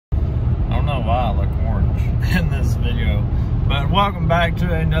in this video. But welcome back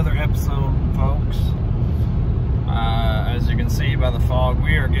to another episode, folks. As you can see by the fog,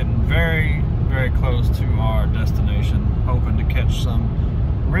 we are getting very, very close to our destination, hoping to catch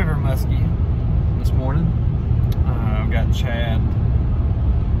some river muskie this morning. I've got Chad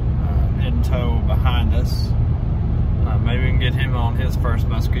in tow behind us. Maybe we can get him on his first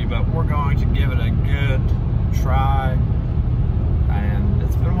muskie, but we're going to give it a good try. And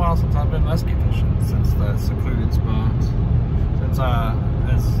it's been a while since I've been muskie fishing, since that secluded spot. Since I,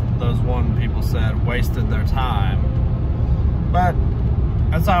 as those one people said, wasted their time. But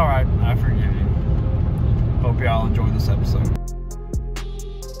that's alright, I forgive you. Hope y'all enjoy this episode.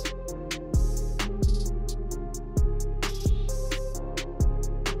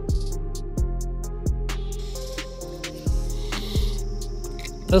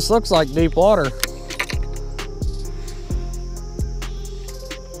 This looks like deep water.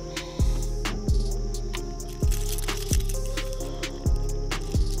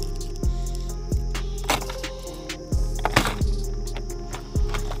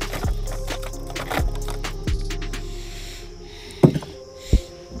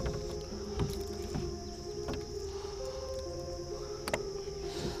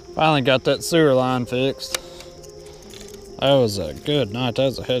 Finally got that sewer line fixed. That was a good night. That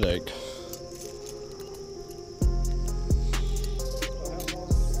was a headache.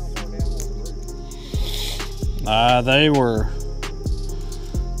 They were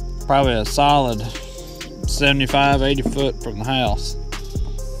probably a solid 75, 80 foot from the house.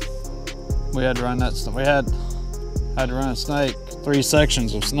 We had to run that. We had to run a snake, 3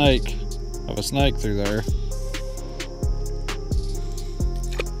 sections of a snake through there.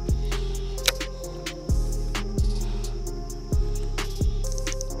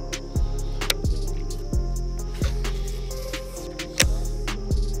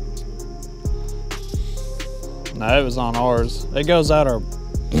 No, it was on ours. It goes out our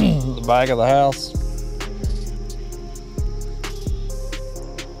the back of the house.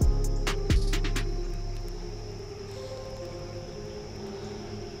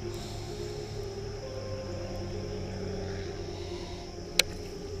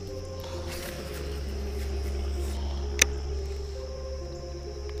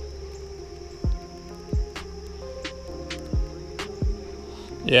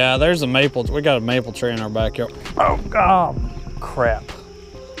 Yeah, there's a maple. We got a maple tree in our backyard. Oh, God, crap.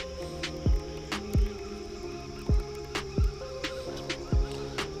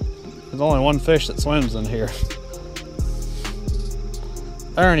 There's only one fish that swims in here.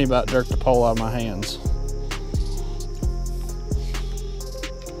 Ernie about jerked the pole out of my hands.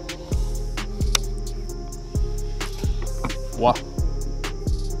 What?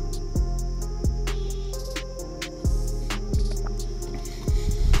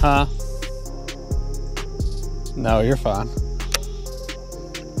 Huh? No, you're fine.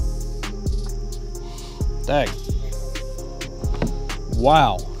 Dang.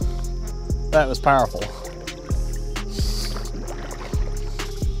 Wow. That was powerful.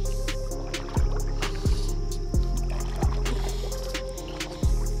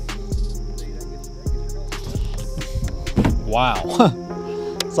 Wow.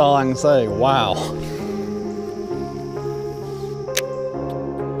 That's all I can say. Wow.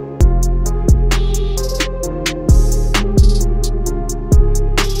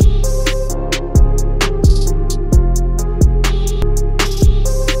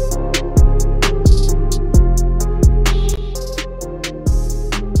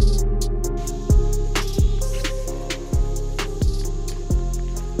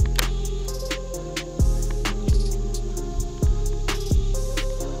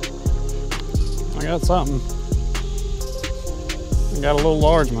 I got something. I got a little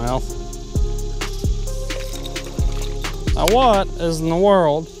largemouth. Now what is in the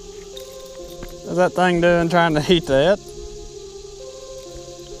world is that thing doing trying to eat that?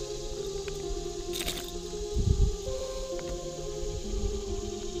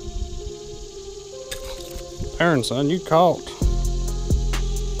 Aaron, son, you caught.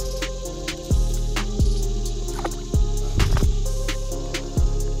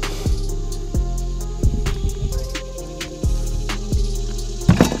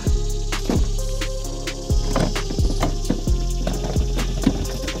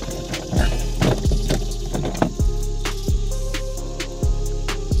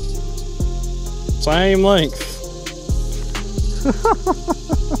 Same length.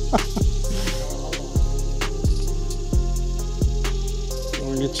 Let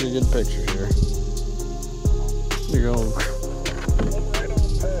me get you a good picture here. You're going right on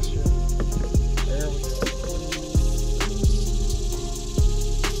past you. There we go.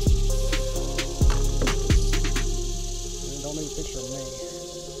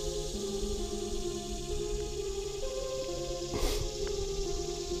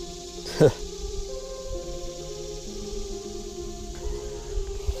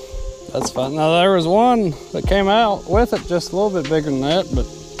 That's fine. Now there was one that came out with it just a little bit bigger than that, but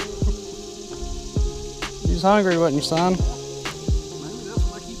he's hungry, wasn't you, son? Maybe that's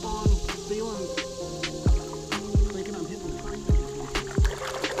what I keep on feeling, thinking I'm hitting the tree.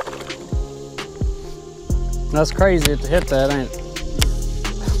 That's crazy to hit that, ain't it?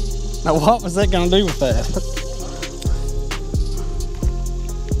 Now what was that gonna do with that?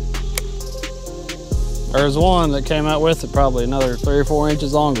 There's one that came out with it probably another 3 or 4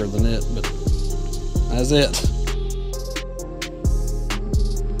 inches longer than it, but that's it.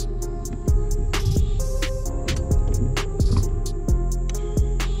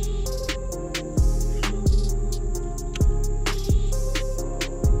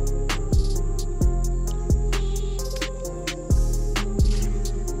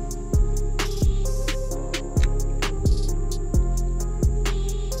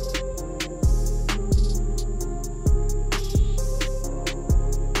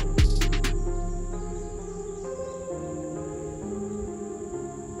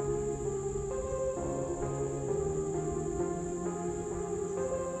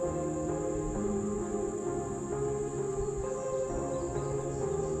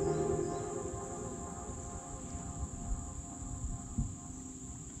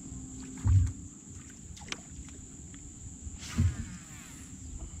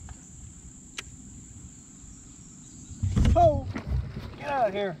 Oh, get out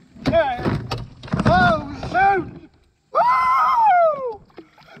of here. Get out of here. Oh, shoot. Woo!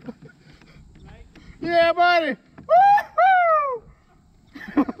 Yeah, buddy. Woo-hoo!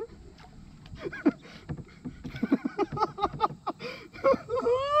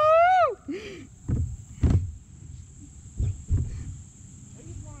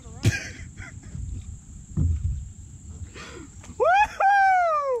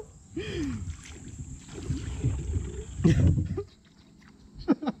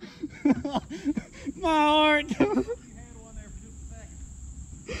 My heart. You had one there for just a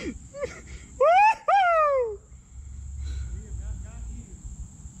second. Woohoo!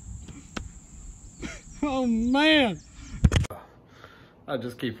 Oh man. I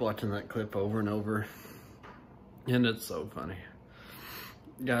just keep watching that clip over and over, and it's so funny.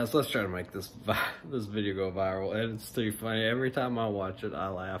 Guys, let's try to make this video go viral, and it's too funny. Every time I watch it, I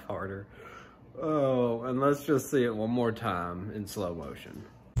laugh harder. Oh, and let's just see it one more time in slow motion.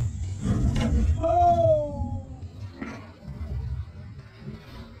 Oh!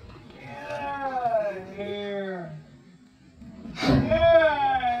 Get out of here! Yeah!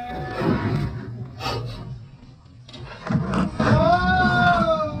 Oh!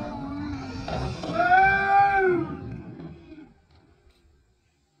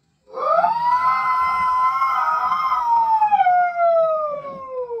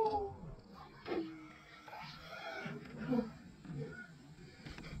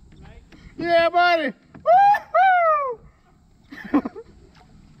 Yeah, buddy! Woo-hoo!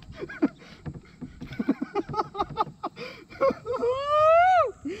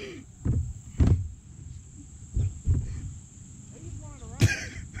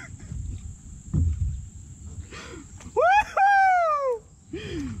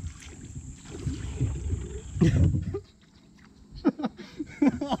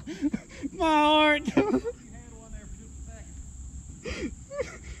 My heart!